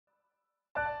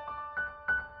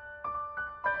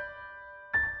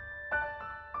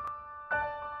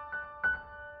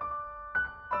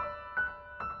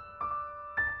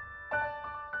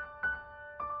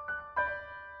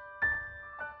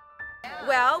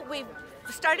Well, we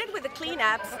started with the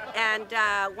cleanups, and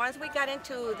once we got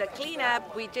into the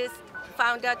cleanup, we just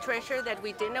found a treasure that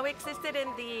we didn't know existed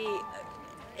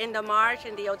in the marsh,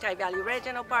 in the Otay Valley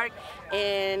Regional Park,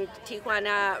 in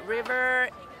Tijuana River,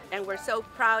 and we're so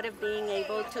proud of being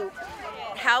able to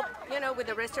help, with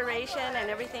the restoration and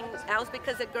everything else,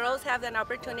 because the girls have an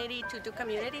opportunity to do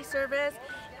community service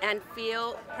and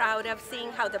feel proud of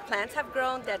seeing how the plants have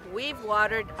grown, that we've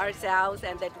watered ourselves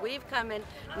and that we've come and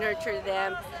nurtured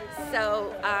them.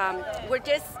 So we're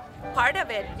just part of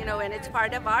it, and it's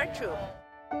part of our troop.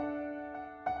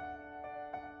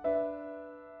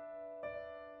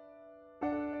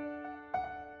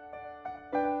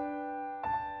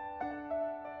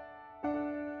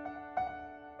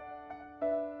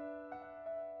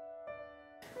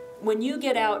 When you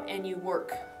get out and you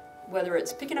work, whether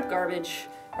it's picking up garbage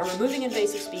or removing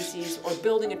invasive species or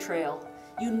building a trail,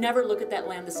 you never look at that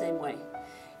land the same way.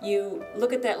 You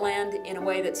look at that land in a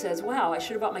way that says, wow, I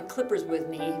should have brought my clippers with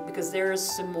me because there's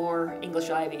some more English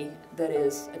ivy that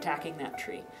is attacking that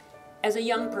tree. As a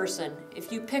young person,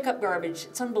 if you pick up garbage,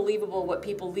 it's unbelievable what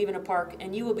people leave in a park,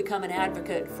 and you will become an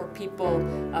advocate for people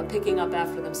picking up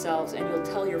after themselves, and you'll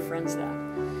tell your friends that.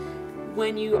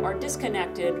 When you are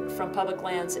disconnected from public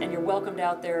lands and you're welcomed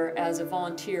out there as a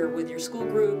volunteer with your school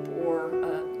group or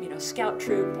scout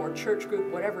troop or church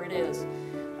group, whatever it is,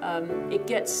 it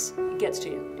gets to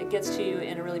you. It gets to you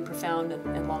in a really profound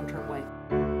and long-term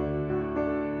way.